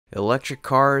Electric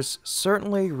cars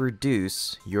certainly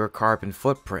reduce your carbon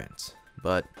footprint,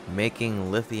 but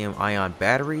making lithium-ion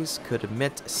batteries could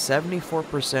emit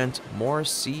 74% more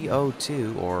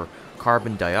CO2 or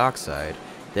carbon dioxide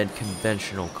than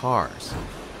conventional cars.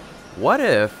 What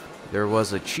if there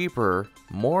was a cheaper,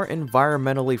 more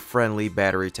environmentally friendly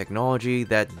battery technology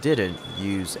that didn't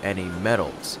use any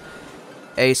metals?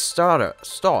 A startup,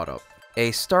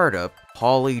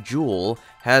 Polyjoule,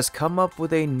 has come up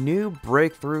with a new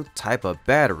breakthrough type of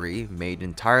battery made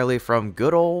entirely from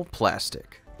good old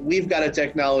plastic. We've got a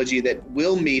technology that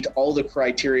will meet all the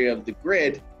criteria of the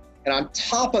grid, and on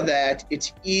top of that,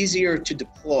 it's easier to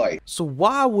deploy. So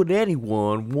why would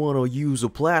anyone want to use a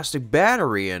plastic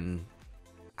battery, and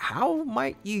how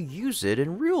might you use it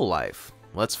in real life?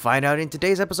 Let's find out in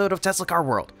today's episode of Tesla Car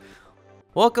World.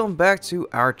 Welcome back to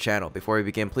our channel. Before we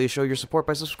begin, please show your support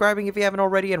by subscribing if you haven't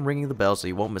already and ringing the bell so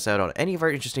you won't miss out on any of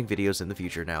our interesting videos in the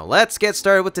future. Now, let's get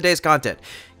started with today's content.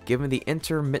 Given the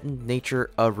intermittent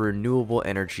nature of renewable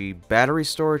energy, battery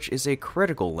storage is a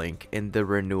critical link in the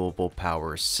renewable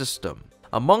power system.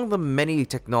 Among the many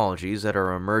technologies that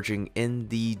are emerging in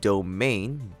the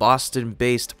domain,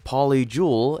 Boston-based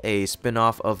Polyjoule, a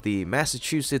spin-off of the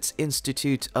Massachusetts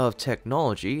Institute of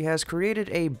Technology, has created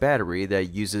a battery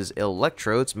that uses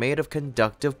electrodes made of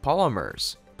conductive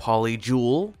polymers.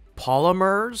 Polyjoule?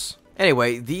 Polymers?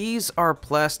 Anyway, these are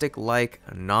plastic-like,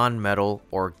 non-metal,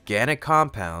 organic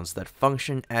compounds that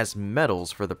function as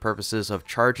metals for the purposes of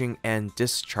charging and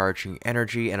discharging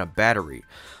energy in a battery.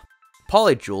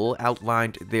 Polyjoule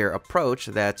outlined their approach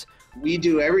that we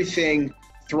do everything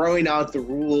throwing out the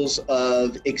rules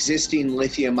of existing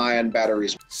lithium-ion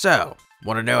batteries. So,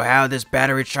 want to know how this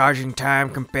battery charging time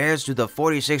compares to the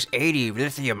 4680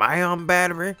 lithium-ion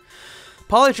battery?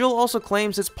 Polyjoule also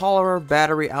claims its polymer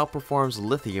battery outperforms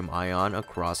lithium-ion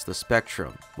across the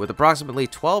spectrum. With approximately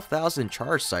 12,000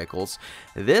 charge cycles,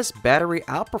 this battery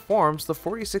outperforms the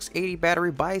 4680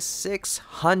 battery by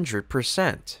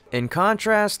 600%. In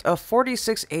contrast, a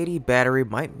 4680 battery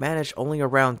might manage only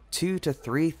around 2,000 to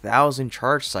 3,000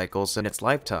 charge cycles in its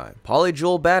lifetime.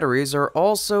 Polyjoule batteries are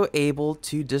also able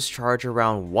to discharge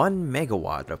around 1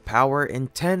 megawatt of power in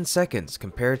 10 seconds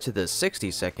compared to the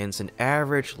 60 seconds an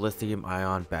average lithium-ion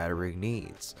battery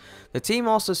needs. The team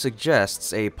also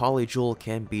suggests a Polyjoule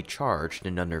can be charged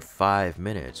in under 5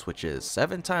 minutes, which is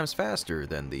 7 times faster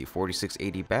than the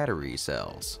 4680 battery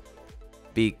cells.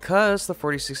 Because the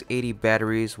 4680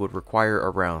 batteries would require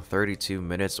around 32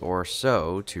 minutes or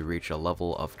so to reach a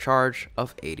level of charge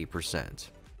of 80%.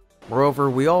 Moreover,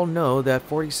 we all know that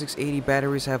 4680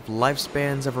 batteries have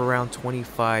lifespans of around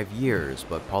 25 years,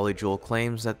 but Polyjoule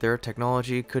claims that their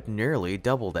technology could nearly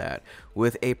double that,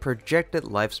 with a projected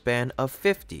lifespan of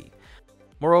 50.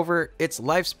 Moreover, its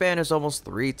lifespan is almost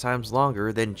 3 times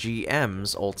longer than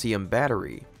GM's Ultium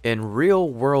battery. In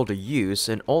real-world use,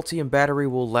 an Ultium battery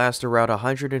will last around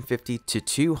 150 to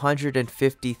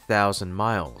 250,000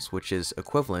 miles, which is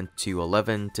equivalent to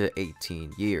 11 to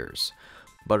 18 years.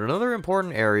 But another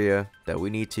important area that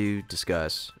we need to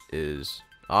discuss is,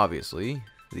 obviously,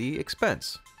 the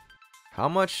expense. How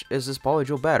much is this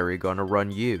Polyjoule battery going to run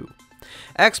you?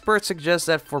 Experts suggest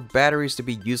that for batteries to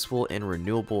be useful in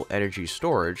renewable energy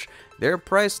storage, their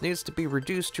price needs to be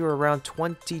reduced to around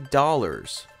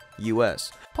 $20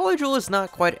 US. Polyjoule is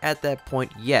not quite at that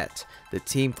point yet. The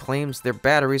team claims their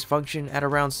batteries function at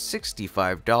around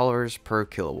 $65 per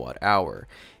kilowatt hour.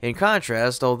 In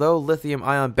contrast, although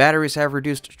lithium-ion batteries have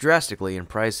reduced drastically in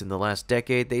price in the last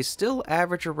decade, they still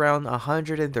average around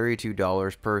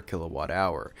 $132 per kilowatt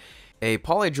hour. A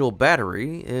Polyjoule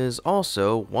battery is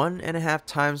also 1.5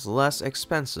 times less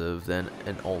expensive than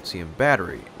an Ultium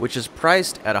battery, which is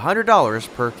priced at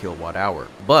 $100 per kilowatt hour.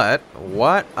 But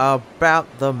what about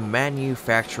the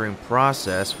manufacturing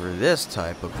process for this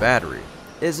type of battery?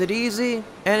 Is it easy,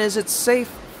 and is it safe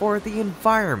for the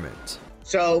environment?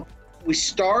 So we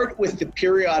start with the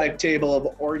periodic table of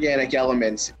organic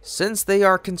elements. Since they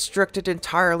are constructed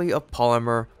entirely of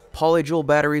polymer, Polyjoule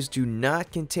batteries do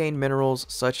not contain minerals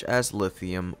such as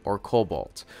lithium or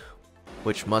cobalt,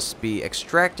 which must be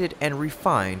extracted and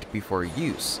refined before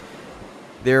use.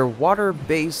 Their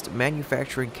water-based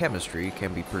manufacturing chemistry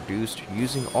can be produced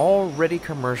using already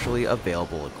commercially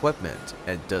available equipment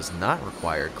and does not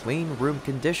require clean room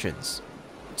conditions.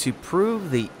 To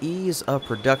prove the ease of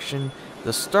production,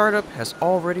 the startup has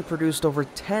already produced over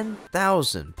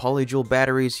 10,000 Polyjoule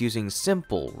batteries using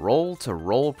simple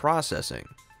roll-to-roll processing.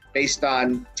 Based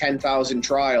on 10,000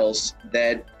 trials,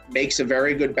 that makes a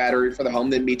very good battery for the home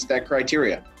that meets that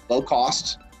criteria. Low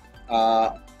cost,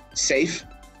 safe,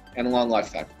 and a long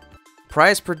lifetime.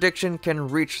 price prediction can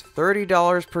reach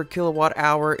 $30 per kilowatt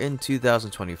hour in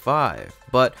 2025.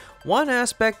 But one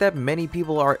aspect that many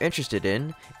people are interested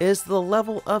in is the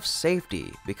level of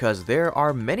safety, because there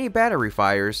are many battery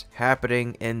fires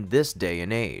happening in this day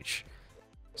and age.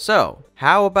 So,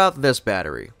 how about this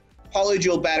battery?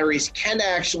 Polyjoule batteries can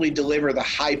actually deliver the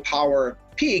high power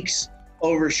peaks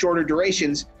over shorter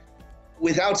durations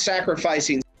without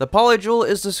sacrificing. The Polyjoule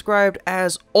is described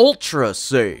as ultra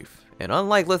safe, and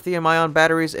unlike lithium-ion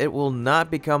batteries, it will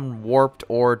not become warped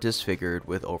or disfigured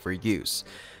with overuse.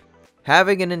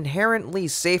 Having an inherently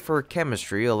safer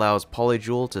chemistry allows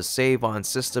Polyjoule to save on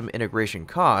system integration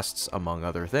costs, among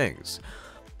other things.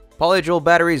 Polyjoule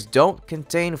batteries don't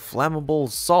contain flammable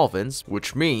solvents,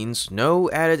 which means no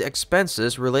added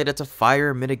expenses related to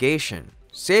fire mitigation.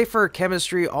 Safer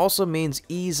chemistry also means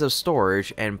ease of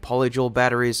storage, and Polyjoule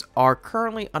batteries are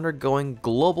currently undergoing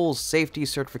Global Safety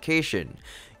Certification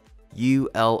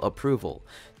 (UL) approval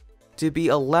to be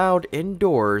allowed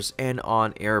indoors and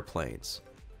on airplanes.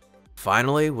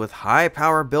 Finally, with high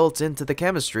power built into the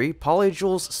chemistry,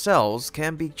 Polyjoule's cells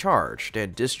can be charged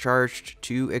and discharged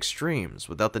to extremes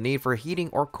without the need for heating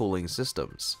or cooling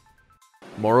systems.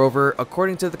 Moreover,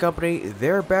 according to the company,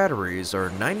 their batteries are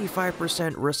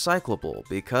 95% recyclable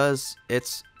because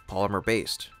it's polymer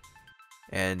based,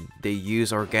 and they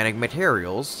use organic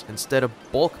materials instead of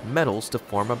bulk metals to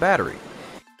form a battery.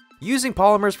 Using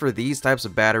polymers for these types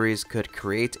of batteries could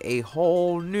create a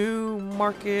whole new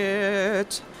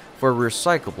market for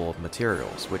recyclable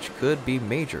materials, which could be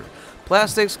major.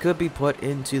 Plastics could be put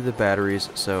into the batteries,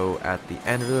 so at the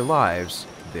end of their lives,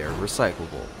 they're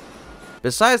recyclable.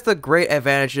 Besides the great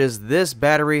advantages, this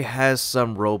battery has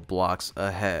some roadblocks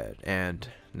ahead, and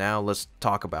now let's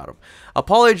talk about them. A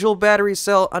Polyjoule battery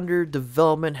cell under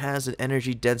development has an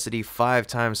energy density 5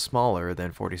 times smaller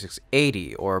than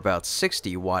 4680, or about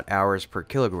 60 watt-hours per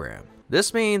kilogram.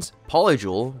 This means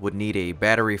Polyjoule would need a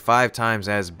battery 5 times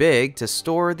as big to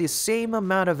store the same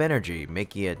amount of energy,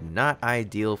 making it not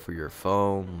ideal for your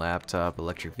phone, laptop,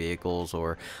 electric vehicles,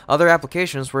 or other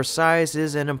applications where size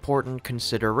is an important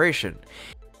consideration.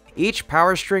 Each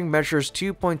power string measures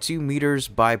 2.2 meters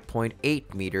by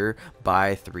 0.8 meter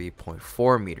by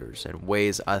 3.4 meters and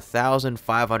weighs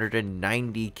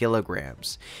 1,590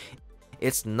 kilograms.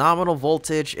 Its nominal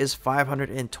voltage is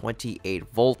 528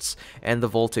 volts, and the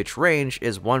voltage range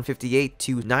is 158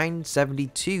 to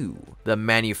 972. The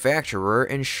manufacturer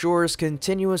ensures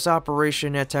continuous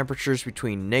operation at temperatures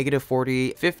between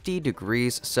 -40 to 50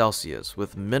 degrees Celsius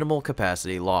with minimal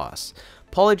capacity loss.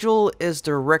 Polyjoule is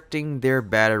directing their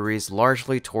batteries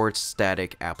largely towards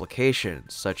static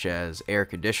applications, such as air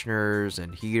conditioners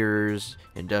and heaters,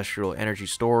 industrial energy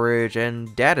storage,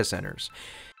 and data centers.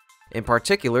 In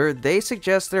particular, they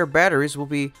suggest their batteries will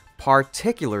be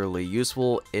particularly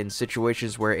useful in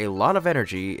situations where a lot of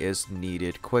energy is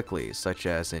needed quickly, such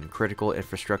as in critical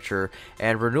infrastructure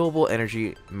and renewable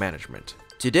energy management.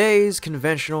 Today's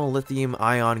conventional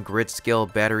lithium-ion grid-scale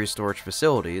battery storage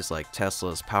facilities like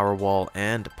Tesla's Powerwall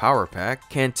and PowerPack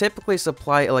can typically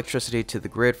supply electricity to the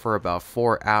grid for about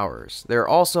 4 hours. They're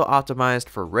also optimized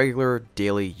for regular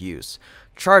daily use.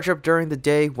 Charge up during the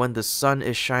day when the sun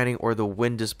is shining or the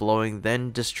wind is blowing,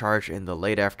 then discharge in the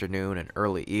late afternoon and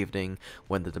early evening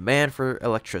when the demand for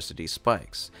electricity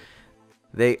spikes.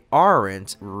 They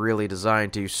aren't really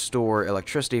designed to store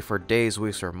electricity for days,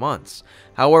 weeks, or months.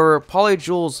 However,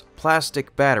 Polyjoule's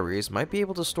plastic batteries might be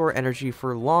able to store energy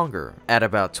for longer, at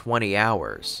about 20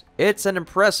 hours. It's an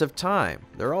impressive time.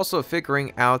 They're also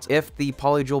figuring out if the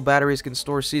Polyjoule batteries can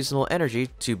store seasonal energy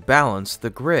to balance the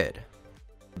grid.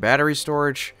 Battery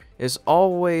storage is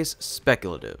always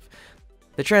speculative.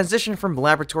 The transition from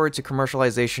laboratory to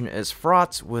commercialization is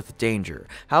fraught with danger.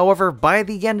 However, by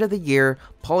the end of the year,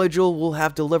 Polyjoule will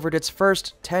have delivered its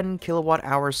first 10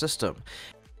 kilowatt-hour system,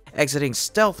 exiting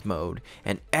stealth mode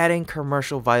and adding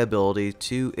commercial viability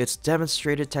to its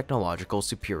demonstrated technological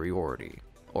superiority.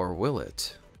 Or will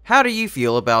it? How do you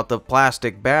feel about the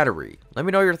plastic battery? Let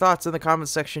me know your thoughts in the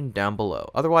comments section down below.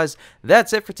 Otherwise,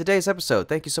 that's it for today's episode.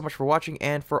 Thank you so much for watching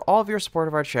and for all of your support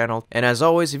of our channel. And as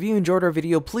always, if you enjoyed our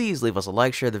video, please leave us a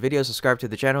like, share the video, subscribe to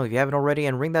the channel if you haven't already,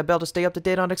 and ring that bell to stay up to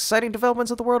date on exciting developments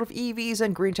in the world of EVs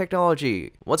and green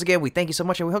technology. Once again, we thank you so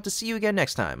much and we hope to see you again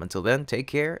next time. Until then, take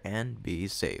care and be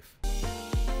safe.